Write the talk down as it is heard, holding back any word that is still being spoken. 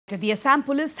The Assam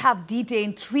Police have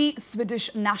detained 3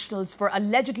 Swedish nationals for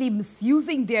allegedly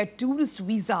misusing their tourist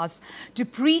visas to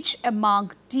preach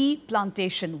among tea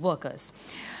plantation workers.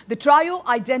 The trio,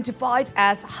 identified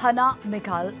as Hanna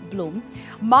Mikael Blom,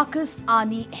 Marcus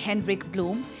Arne Henrik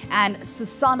Blom and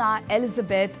Susanna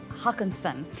Elizabeth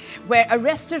Håkansson, were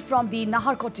arrested from the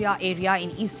Naharkotia area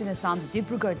in eastern Assam's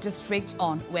Dibrugarh district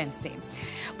on Wednesday.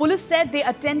 Police said they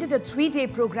attended a 3-day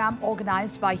program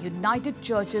organized by United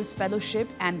Churches Fellowship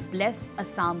and Bless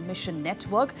Assam Mission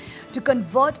Network to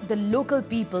convert the local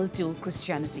people to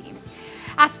Christianity.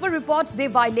 As per reports, they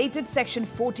violated Section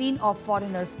 14 of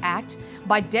Foreigners Act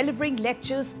by delivering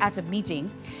lectures at a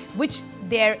meeting, which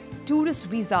their tourist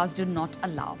visas do not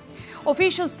allow.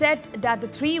 Officials said that the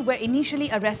 3 were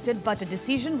initially arrested, but a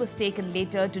decision was taken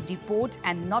later to deport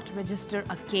and not register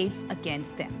a case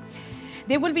against them.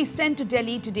 They will be sent to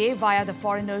Delhi today via the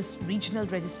Foreigners Regional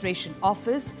Registration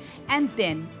Office and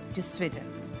then to Sweden.